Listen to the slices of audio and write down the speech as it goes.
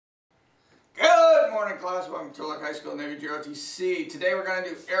morning, class. Welcome to High School Navy NJROTC. Today we're going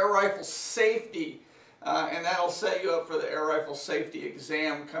to do air rifle safety, and that'll set you up for the air rifle safety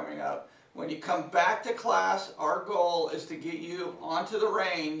exam coming up. When you come back to class, our goal is to get you onto the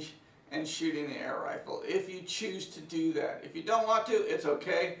range and shooting the air rifle, if you choose to do that. If you don't want to, it's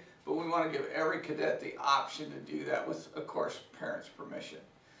okay, but we want to give every cadet the option to do that with, of course, parents' permission.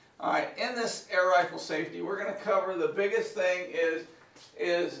 All right, in this air rifle safety, we're going to cover the biggest thing is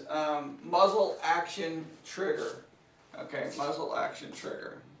muzzle action trigger. Okay, muzzle action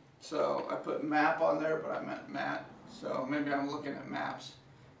trigger. So I put map on there, but I meant mat. So maybe I'm looking at maps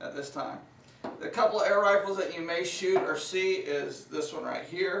at this time. The couple of air rifles that you may shoot or see is this one right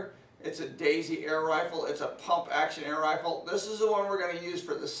here. It's a Daisy air rifle. It's a pump action air rifle. This is the one we're going to use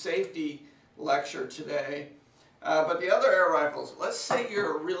for the safety lecture today. But the other air rifles, let's say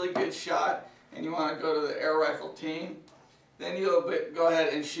you're a really good shot and you want to go to the air rifle team. Then you'll go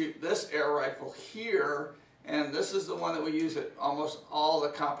ahead and shoot this air rifle here, and this is the one that we use at almost all the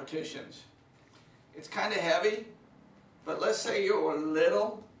competitions. It's kind of heavy, but let's say you were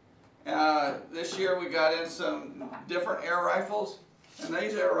little. This year we got in some different air rifles, and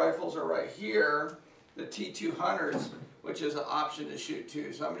these air rifles are right here, the T200s, which is an option to shoot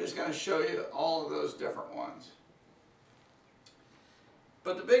too. So I'm just going to show you all of those different ones.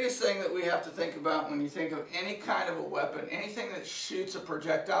 But the biggest thing that we have to think about when you think of any kind of a weapon, anything that shoots a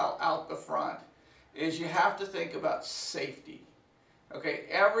projectile out the front, is you have to think about safety. Okay,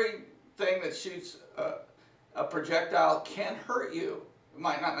 everything that shoots a projectile can hurt you. It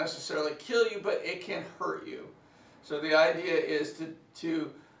might not necessarily kill you, but it can hurt you. So the idea is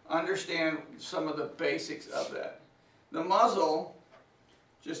to understand some of the basics of that. The muzzle,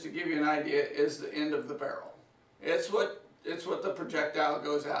 just to give you an idea, is the end of the barrel. It's what the projectile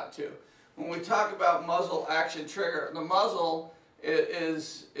goes out to. When we talk about muzzle action trigger, the muzzle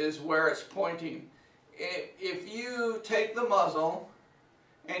is where it's pointing. If you take the muzzle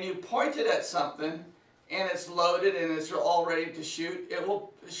and you point it at something and it's loaded and it's all ready to shoot, it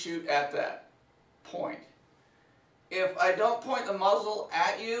will shoot at that point. If I don't point the muzzle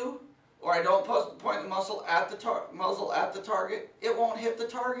at you, or I don't point the muzzle at the target, it won't hit the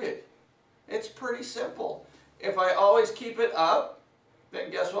target. It's pretty simple. If I always keep it up,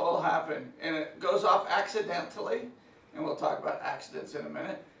 then guess what will happen? And it goes off accidentally, and we'll talk about accidents in a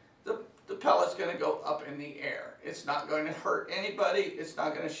minute. The pellet's going to go up in the air. It's not going to hurt anybody. It's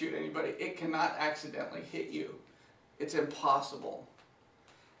not going to shoot anybody. It cannot accidentally hit you. It's impossible.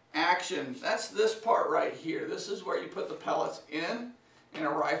 Action, that's this part right here. This is where you put the pellets in. In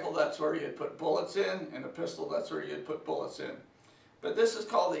a rifle, that's where you'd put bullets in. In a pistol, that's where you'd put bullets in. But this is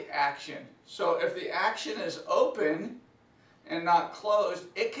called the action. So if the action is open and not closed,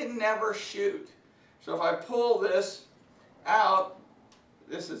 it can never shoot. So if I pull this out,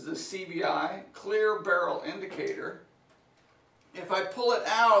 this is the CBI, clear barrel indicator. If I pull it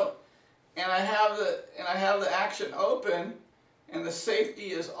out and I have the action open and the safety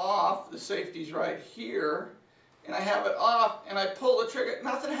is off, the safety's right here, and I have it off and I pull the trigger,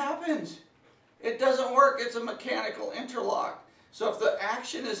 nothing happens. It doesn't work. It's a mechanical interlock. So if the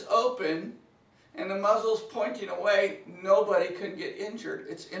action is open and the muzzle's pointing away, nobody can get injured.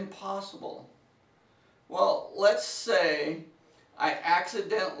 It's impossible. Well, let's say I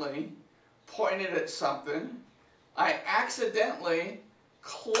accidentally pointed at something. I accidentally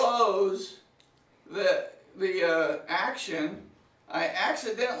close the action. I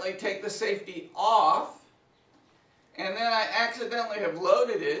accidentally take the safety off, and then I accidentally have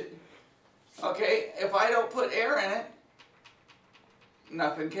loaded it. Okay, if I don't put air in it,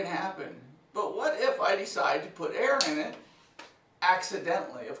 nothing can happen. But what if I decide to put air in it,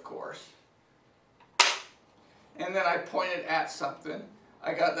 accidentally, of course, and then I point it at something,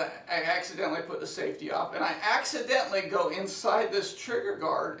 I accidentally put the safety off, and I accidentally go inside this trigger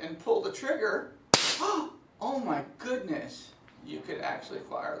guard and pull the trigger, oh my goodness, you could actually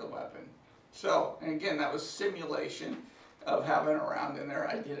fire the weapon. So, and again, that was simulation of having a round in there.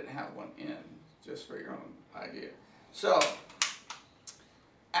 I didn't have one in, just for your own idea. So,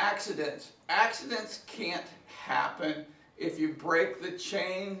 accidents. Accidents can't happen if you break the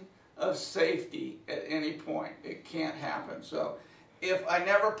chain of safety at any point. It can't happen. So if I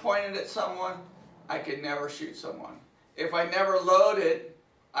never pointed at someone, I could never shoot someone. If I never loaded,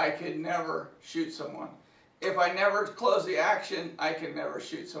 I could never shoot someone. If I never close the action, I can never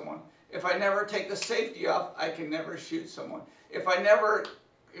shoot someone. If I never take the safety off, I can never shoot someone. If I never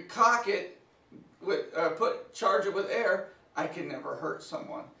cock it, charge it with air, I can never hurt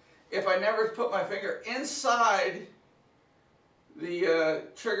someone. If I never put my finger inside the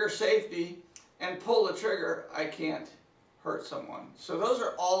trigger safety and pull the trigger, I can't hurt someone. So those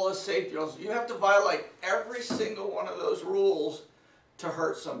are all the safety rules. You have to violate every single one of those rules to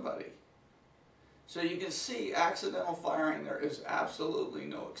hurt somebody. So you can see accidental firing, there is absolutely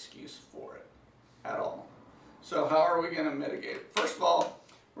no excuse for it at all. So how are we going to mitigate it? First of all,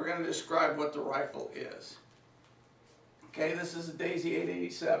 we're going to describe what the rifle is. Okay, this is a Daisy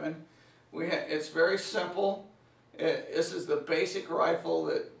 887. It's very simple. This is the basic rifle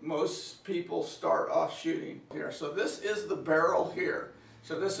that most people start off shooting here. So this is the barrel here.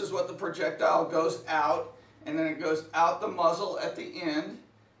 So this is what the projectile goes out, and then it goes out the muzzle at the end,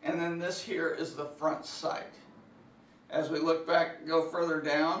 and then this here is the front sight. As we look back, go further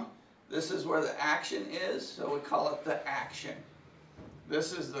down, this is where the action is, so we call it the action.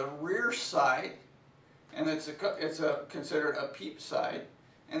 This is the rear sight, and it's considered a peep sight.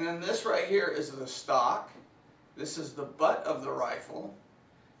 And then this right here is the stock. This is the butt of the rifle.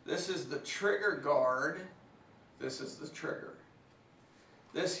 This is the trigger guard. This is the trigger.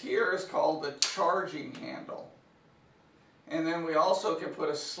 This here is called the charging handle. And then we also can put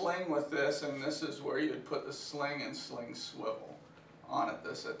a sling with this, and this is where you'd put the sling and sling swivel on it,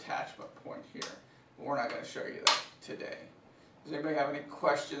 this attachment point here. But we're not going to show you that today. Does anybody have any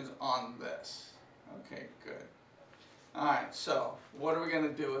questions on this? Okay, good. Alright, so what are we going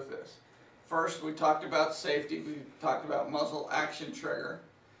to do with this? First, we talked about safety. We talked about muzzle action trigger.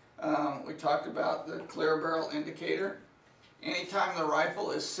 We talked about the clear barrel indicator. Anytime the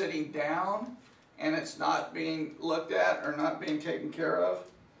rifle is sitting down and it's not being looked at or not being taken care of,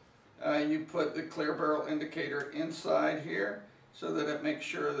 you put the clear barrel indicator inside here so that it makes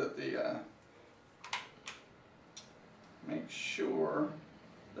sure that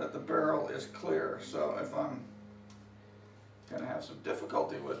the barrel is clear. So if I'm going to have some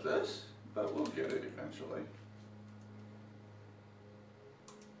difficulty with this, but we'll get it eventually.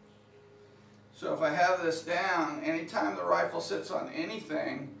 So if I have this down, anytime the rifle sits on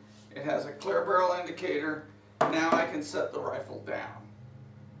anything, it has a clear barrel indicator. Now I can set the rifle down.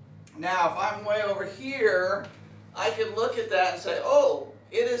 Now if I'm way over here, I can look at that and say, oh,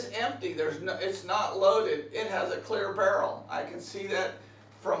 it is empty. It's not loaded. It has a clear barrel. I can see that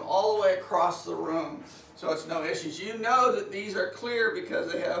from all the way across the room. So it's no issues. You know that these are clear because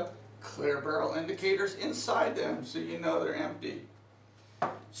they have clear barrel indicators inside them, so you know they're empty.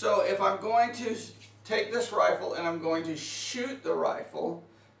 So if I'm going to take this rifle and I'm going to shoot the rifle,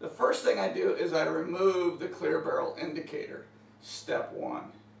 the first thing I do is I remove the clear barrel indicator. Step one.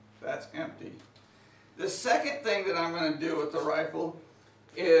 That's empty. The second thing that I'm going to do with the rifle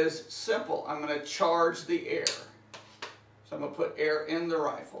is simple. I'm going to charge the air. So I'm going to put air in the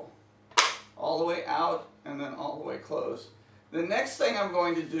rifle, all the way out and then all the way closed. The next thing I'm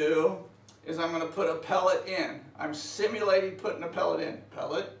going to do is I'm going to put a pellet in. I'm simulating putting a pellet in.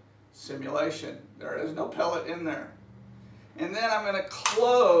 Pellet, simulation. There is no pellet in there. And then I'm going to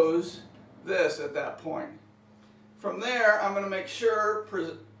close this at that point. From there, I'm going to make sure,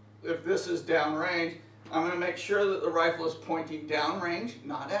 if this is downrange, I'm going to make sure that the rifle is pointing downrange,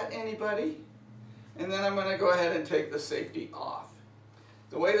 not at anybody. And then I'm going to go ahead and take the safety off.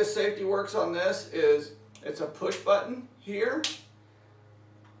 The way the safety works on this is it's a push button here.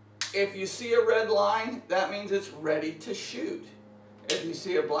 If you see a red line, that means it's ready to shoot. If you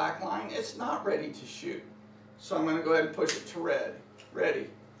see a black line, it's not ready to shoot. So I'm going to go ahead and push it to red. Ready.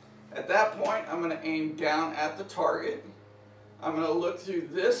 At that point, I'm going to aim down at the target. I'm going to look through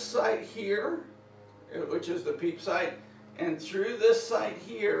this sight here, which is the peep sight, and through this sight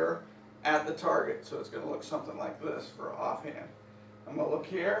here at the target. So it's going to look something like this for offhand. I'm going to look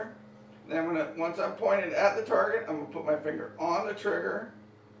here. Then once I'm pointed at the target, I'm going to put my finger on the trigger,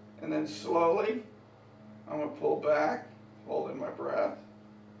 and then slowly I'm going to pull back, holding my breath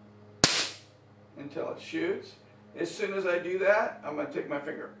until it shoots. As soon as I do that, I'm going to take my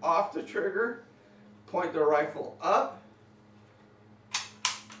finger off the trigger, point the rifle up,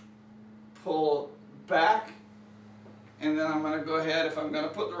 pull back, and then I'm going to go ahead, if I'm going to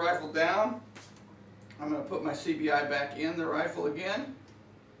put the rifle down, I'm going to put my CBI back in the rifle again.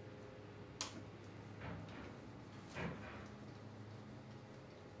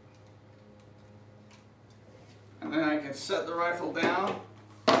 And then I can set the rifle down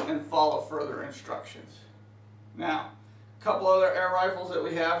and follow further instructions. Now, a couple other air rifles that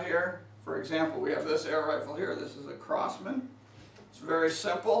we have here. For example, we have this air rifle here. This is a Crossman. It's very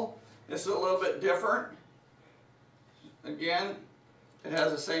simple. This is a little bit different. Again, it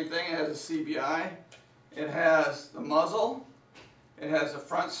has the same thing. It has a CBI. It has the muzzle. It has the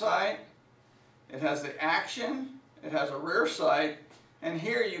front sight. It has the action. It has a rear sight. And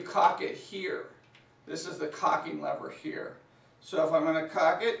here you cock it here. This is the cocking lever here. So if I'm going to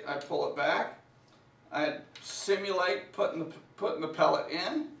cock it, I pull it back. I'd simulate putting the pellet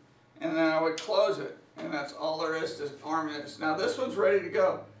in, and then I would close it. And that's all there is to arming this. Now this one's ready to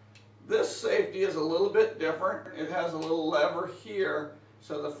go. This safety is a little bit different. It has a little lever here.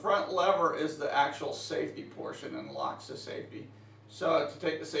 So the front lever is the actual safety portion and locks the safety. So to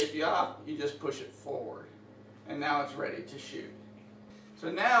take the safety off, you just push it forward. And now it's ready to shoot.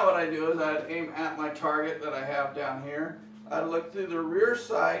 So now what I do is I'd aim at my target that I have down here. I'd look through the rear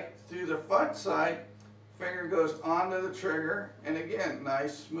sight, through the front sight, finger goes onto the trigger, and again,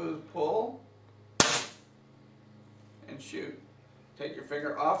 nice smooth pull, and shoot. Take your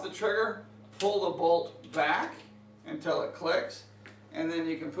finger off the trigger, pull the bolt back until it clicks, and then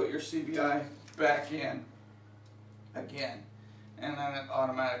you can put your CBI back in again, and then it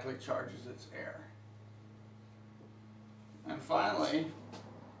automatically charges its air. And finally,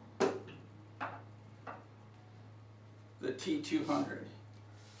 the T200.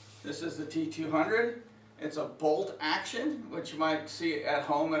 This is the T200. It's a bolt action, which you might see at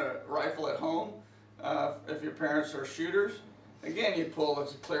home at a rifle at home if your parents are shooters. Again, you pull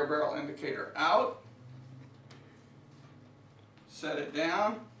this clear barrel indicator out, set it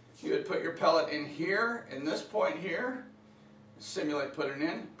down. You would put your pellet in here, in this point here, simulate, put it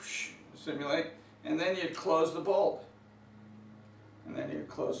in, simulate, and then you'd close the bolt. And then you'd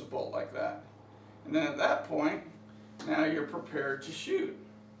close the bolt like that. And then at that point, now you're prepared to shoot.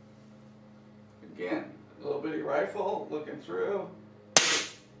 Again, a little bitty rifle, looking through,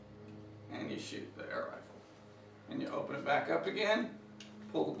 and you shoot the air rifle. And you open it back up again,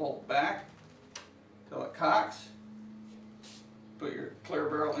 pull the bolt back till it cocks, put your clear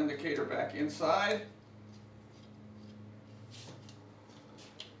barrel indicator back inside,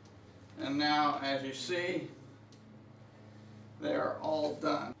 and now as you see, they are all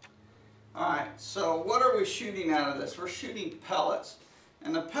done. Alright, so what are we shooting out of this? We're shooting pellets,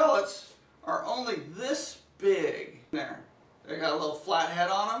 and the pellets are only this big. There, they got a little flat head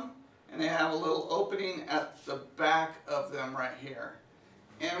on them, and they have a little opening at the back of them right here.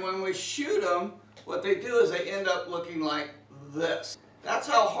 And when we shoot them, what they do is they end up looking like this. That's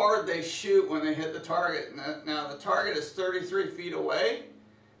how hard they shoot when they hit the target. Now the target is 33 feet away,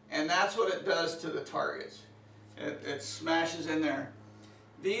 and that's what it does to the targets. It smashes in there.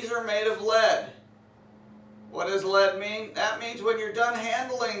 These are made of lead. What does lead mean? That means when you're done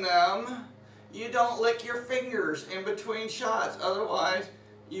handling them, you don't lick your fingers in between shots. Otherwise,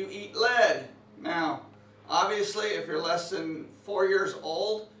 you eat lead. Now, obviously, if you're less than 4 years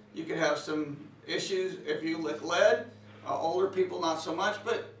old, you could have some issues if you lick lead. Older people, not so much,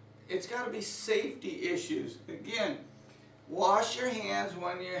 but it's got to be safety issues. Again, wash your hands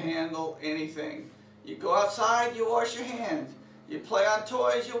when you handle anything. You go outside, you wash your hands. You play on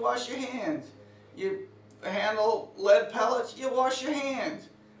toys, you wash your hands. You handle lead pellets, you wash your hands.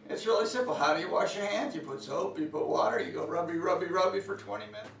 It's really simple. How do you wash your hands? You put soap, you put water, you go rubby, rubby, rubby for 20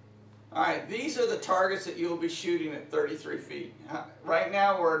 minutes. Alright, these are the targets that you'll be shooting at 33 feet. Right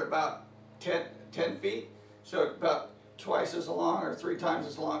now we're at about 10 feet, so about twice as long or 3 times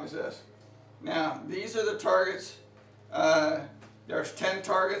as long as this. Now, these are the targets. There's 10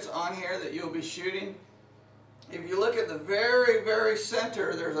 targets on here that you'll be shooting. If you look at the very, very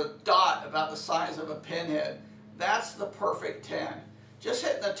center, there's a dot about the size of a pinhead. That's the perfect 10. Just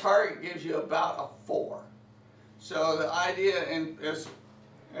hitting the target gives you about a 4. So the idea is,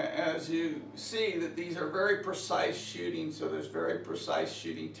 as you see, that these are very precise shooting, so there's very precise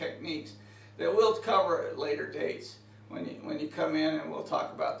shooting techniques that we'll cover at later dates when you come in, and we'll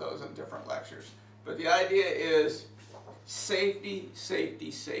talk about those in different lectures. But the idea is safety,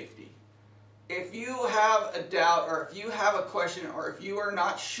 safety, safety. If you have a doubt, or if you have a question, or if you are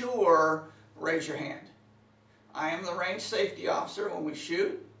not sure, raise your hand. I am the range safety officer when we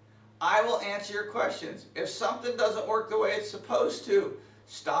shoot. I will answer your questions. If something doesn't work the way it's supposed to,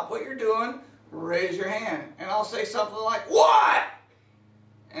 stop what you're doing, raise your hand. And I'll say something like, "What?"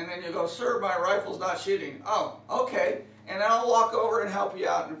 And then you go, "Sir, my rifle's not shooting." "Oh, okay." And then I'll walk over and help you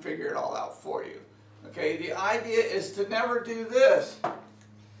out and figure it all out for you. Okay, the idea is to never do this.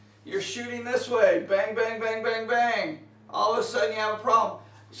 You're shooting this way, bang, bang, bang, bang, bang. All of a sudden you have a problem.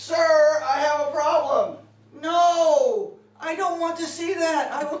 "Sir, I have a problem." "No, I don't want to see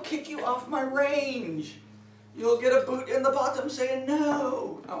that. I will kick you off my range." You'll get a boot in the bottom saying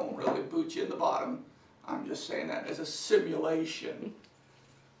no. I won't really boot you in the bottom. I'm just saying that as a simulation.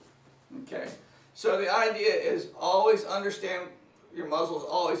 Okay, so the idea is always understand your muzzle is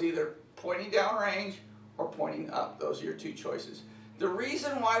always either pointing down range or pointing up. Those are your 2 choices. The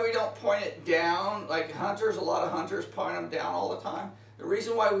reason why we don't point it down, like hunters, a lot of hunters point them down all the time. The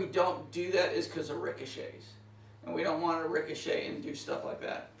reason why we don't do that is because of ricochets. And we don't want to ricochet and do stuff like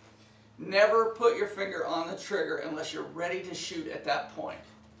that. Never put your finger on the trigger unless you're ready to shoot at that point.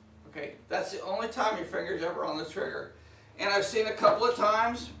 Okay, that's the only time your finger's ever on the trigger. And I've seen a couple of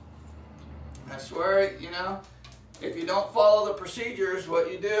times, I swear, you know, if you don't follow the procedures,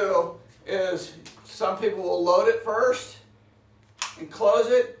 what you do is some people will load it first and close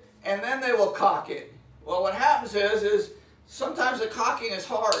it, and then they will cock it. Well, what happens is sometimes the cocking is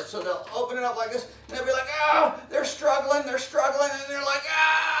hard, so they'll open it up like this, and they'll be like, oh, they're struggling, and they're like,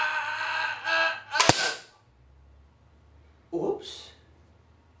 Oops.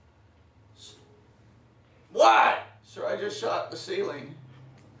 What? Sir, I just shot the ceiling.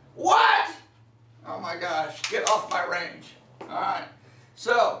 What? Oh my gosh, get off my range. All right,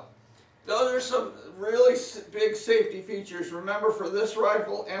 so those are some really big safety features. Remember, for this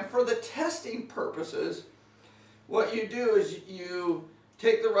rifle and for the testing purposes, what you do is you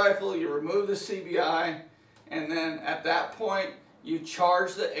take the rifle, you remove the CBI, and then at that point you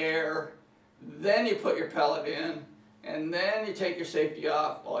charge the air, then you put your pellet in, and then you take your safety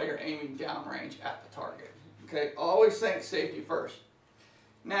off while you're aiming downrange at the target. Okay, always think safety first.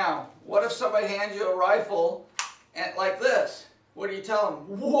 Now, what if somebody hands you a rifle and like this? What do you tell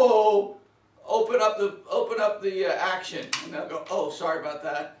them? Whoa! Open up the action, and they'll go, oh, sorry about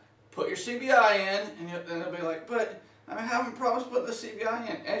that. Put your CBI in, and then they'll be like, but I'm having problems putting the CBI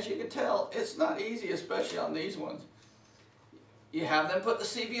in. As you can tell, it's not easy, especially on these ones. You have them put the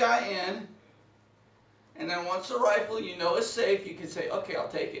CBI in, and then once the rifle you know is safe, you can say, okay, I'll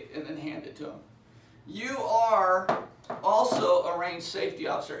take it, and then hand it to them. You are also a range safety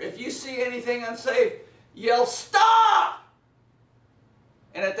officer. If you see anything unsafe, yell, stop!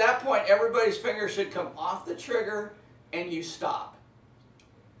 And at that point, everybody's finger should come off the trigger, and you stop.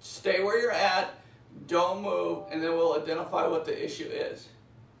 Stay where you're at, don't move, and then we'll identify what the issue is.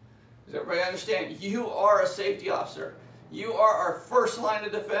 Does everybody understand? You are a safety officer. You are our first line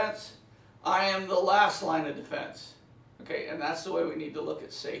of defense. I am the last line of defense. Okay, and that's the way we need to look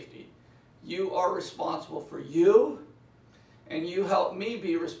at safety. You are responsible for you, and you help me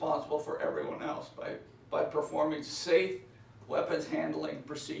be responsible for everyone else by performing safe weapons handling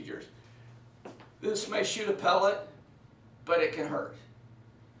procedures. This may shoot a pellet, but it can hurt.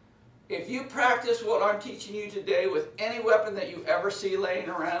 If you practice what I'm teaching you today with any weapon that you ever see laying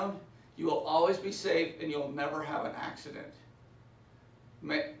around, you will always be safe and you'll never have an accident.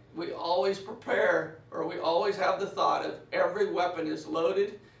 We always prepare, or we always have the thought of every weapon is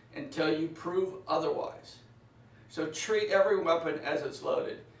loaded until you prove otherwise. So treat every weapon as it's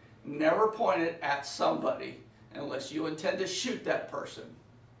loaded. Never point it at somebody unless you intend to shoot that person.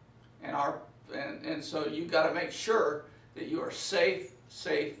 And so you got to make sure that you are safe,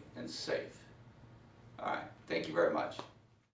 and safe. All right, thank you very much.